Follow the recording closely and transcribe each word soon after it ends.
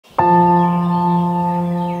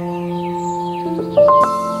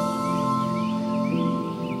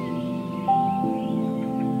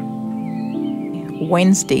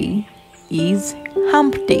Wednesday is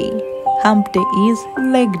hump day. Hump day is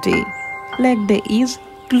leg day. Leg day is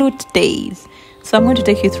glute days. So I'm going to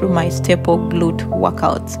take you through my staple glute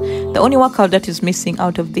workouts. The only workout that is missing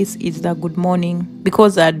out of this is the good morning,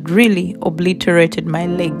 because I'd really obliterated my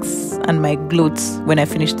legs and my glutes when I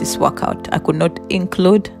finished this workout. I could not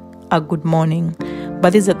include a good morning,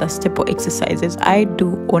 but these are the staple exercises I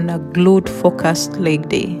do on a glute focused leg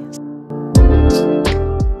day.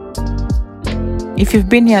 If you've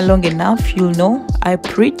been here long enough, you'll know I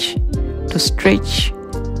preach to stretch.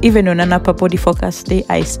 Even on an upper body focused day,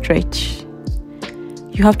 I stretch.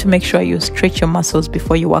 You have to make sure you stretch your muscles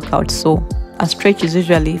before you work out. So a stretch is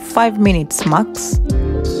usually 5 minutes max,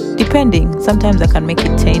 depending. Sometimes I can make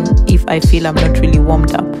it 10 if I feel I'm not really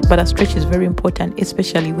warmed up. But a stretch is very important,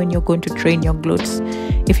 especially when you're going to train your glutes.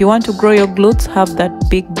 If you want to grow your glutes, have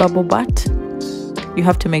that big bubble butt, you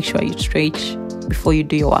have to make sure you stretch before you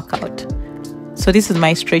do your workout. So this is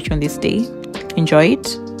my stretch on this day. Enjoy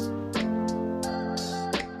it.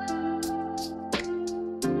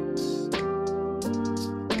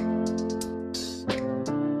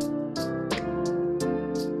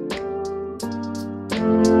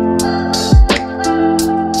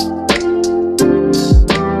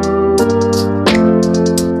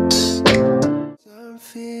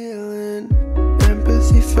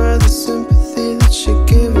 For the sympathy that you're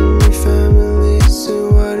giving me, family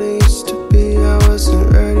isn't what it used to be. I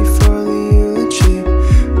wasn't ready for the eulogy,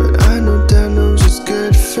 but I know that knows just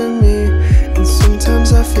good for me. And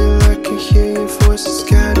sometimes I feel like I hear your voices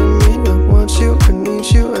guiding me. I want you, I need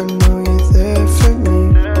you, I know you're there for me.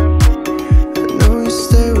 I know you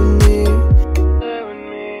stay with me.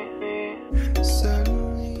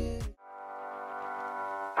 Suddenly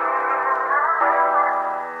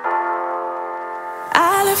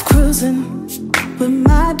I love cruising with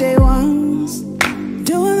my day ones,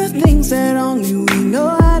 doing the things that only we know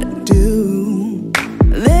how to do.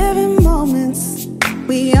 Living moments,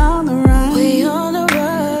 we on the run,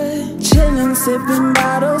 chilling, sipping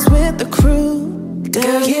bottles with the crew.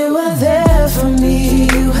 Girl, you were there for me,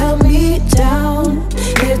 you held me down,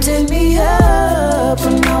 lifted me up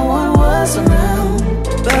when no one was around.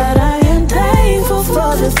 But I am thankful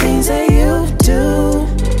for the things that you do.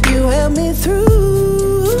 You helped me through.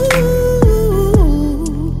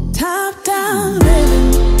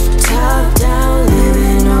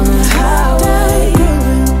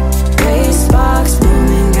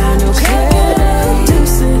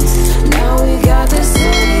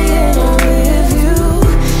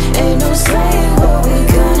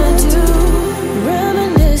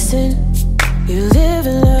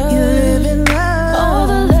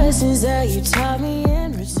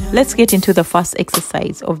 Let's get into the first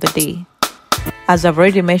exercise of the day. As I've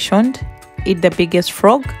already mentioned, eat the biggest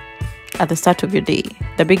frog at the start of your day.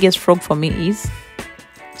 The biggest frog for me is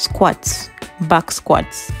squats, back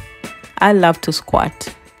squats. I love to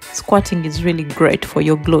squat. Squatting is really great for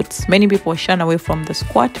your glutes. Many people shun away from the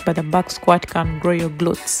squat, but the back squat can grow your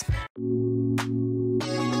glutes.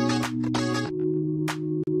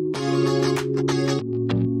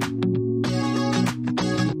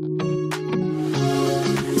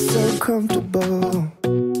 so comfortable,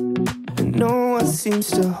 and no one seems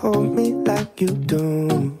to hold me like you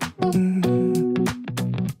do.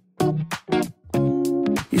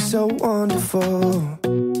 You're so wonderful,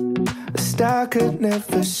 a star could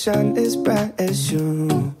never shine as bright as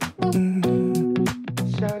you.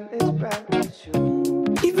 Shine as bright as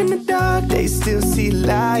you. Even the dark days still see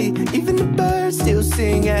light, even the birds still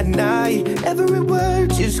sing at night. Every word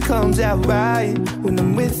just comes out right when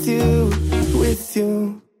I'm with you, with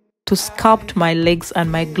you. To sculpt my legs and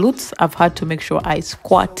my glutes, I've had to make sure I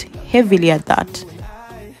squat heavily at that.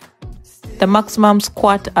 The maximum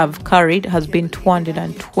squat I've carried has been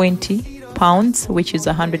 220 pounds, which is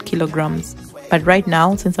 100 kilograms. But right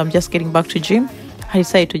now, since I'm just getting back to gym, I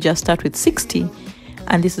decided to just start with 60.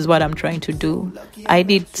 And this is what I'm trying to do. I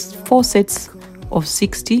did 4 sets of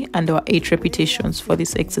 60 and there were 8 repetitions for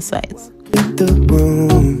this exercise.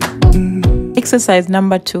 Exercise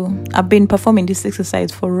number 2. I've been performing this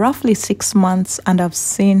exercise for roughly 6 months and I've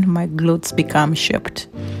seen my glutes become shaped.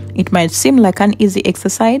 It might seem like an easy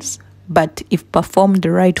exercise, but if performed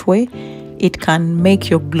the right way, it can make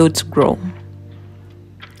your glutes grow.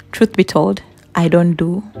 Truth be told, I don't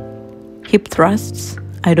do hip thrusts,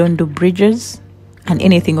 I don't do bridges, and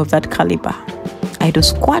anything of that caliber. I do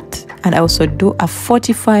squat, and I also do a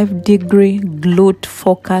 45-degree glute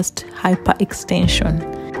focused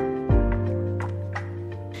hyperextension.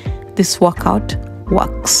 This workout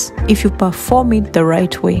works if you perform it the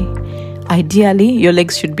right way. Ideally, your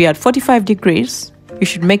legs should be at 45 degrees. You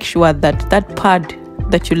should make sure that that pad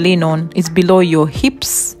that you lean on is below your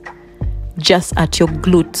hips, just at your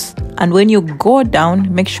glutes. And when you go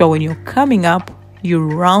down, make sure when you're coming up, you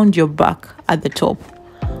round your back at the top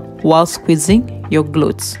while squeezing your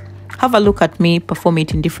glutes. Have a look at me perform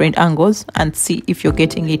it in different angles and see if you're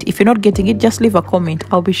getting it. If you're not getting it, just leave a comment.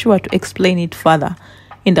 I'll be sure to explain it further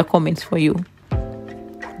in the comments for you.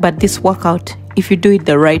 But this workout, if you do it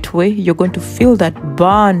the right way, you're going to feel that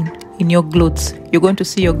burn in your glutes. You're going to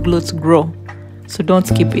see your glutes grow. So don't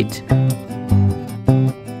skip it.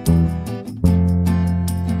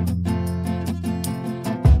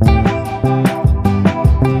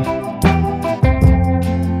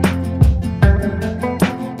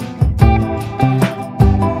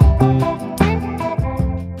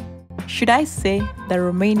 Should I say the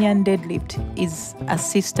Romanian deadlift is a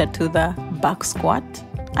sister to the back squat?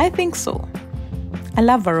 I think so. I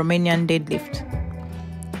love a Romanian deadlift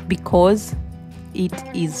because it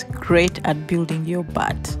is great at building your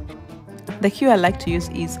butt. The cue I like to use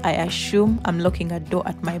is I assume I'm locking a door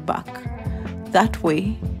at my back. That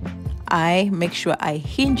way, I make sure I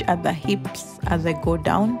hinge at the hips as I go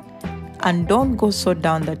down, and don't go so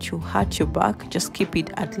down that you hurt your back. Just keep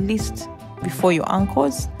it at least before your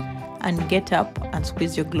ankles and get up and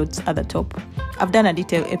squeeze your glutes at the top. I've done a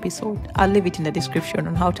detailed episode. I'll leave it in the description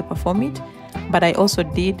on how to perform it. But I also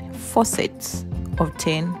did 4 sets of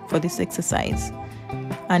 10 for this exercise.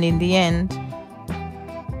 And in the end,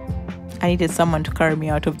 I needed someone to carry me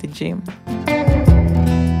out of the gym.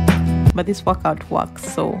 But this workout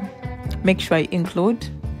works, so make sure I include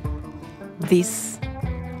this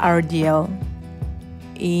RDL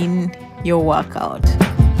in your workout.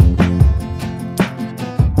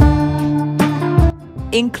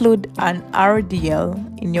 Include an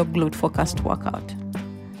RDL in your glute focused workout.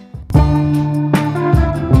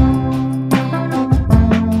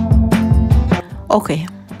 Okay,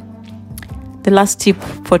 the last tip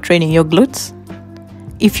for training your glutes.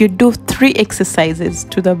 If you do 3 exercises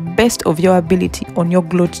to the best of your ability on your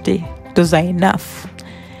glute day, those are enough.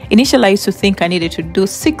 Initially, I used to think I needed to do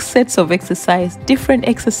 6 sets of exercise, different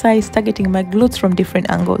exercise targeting my glutes from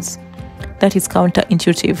different angles. That is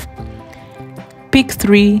counterintuitive. Pick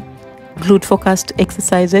 3 glute focused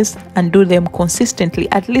exercises and do them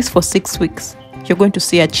consistently, at least for 6 weeks. You're going to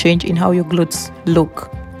see a change in how your glutes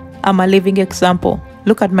look. I'm a living example.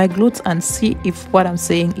 Look at my glutes and see if what I'm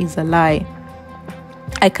saying is a lie.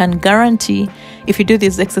 I can guarantee if you do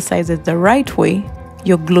these exercises the right way,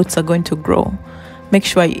 your glutes are going to grow. Make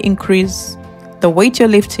sure you increase the weight you're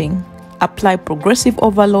lifting, apply progressive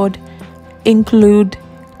overload, include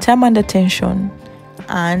time under tension,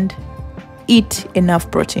 and eat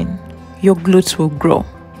enough protein. Your glutes will grow.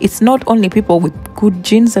 It's not only people with good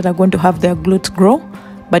genes that are going to have their glutes grow,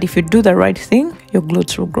 but if you do the right thing, your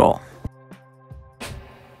glutes will grow.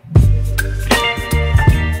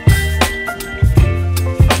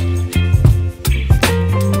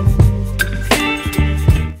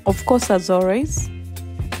 Of course, as always,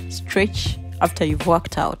 stretch after you've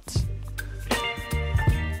worked out.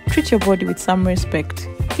 Treat your body with some respect.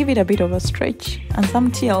 Give it a bit of a stretch and some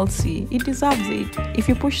TLC. It deserves it if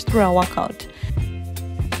you push through a workout.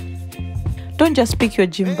 Don't just pick your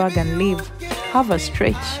gym bag and leave. Have a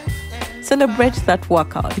stretch. Celebrate that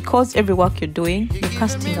workout, because every work you're doing, you're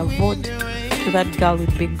casting a vote to that girl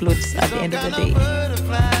with big glutes at the end of the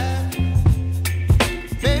day.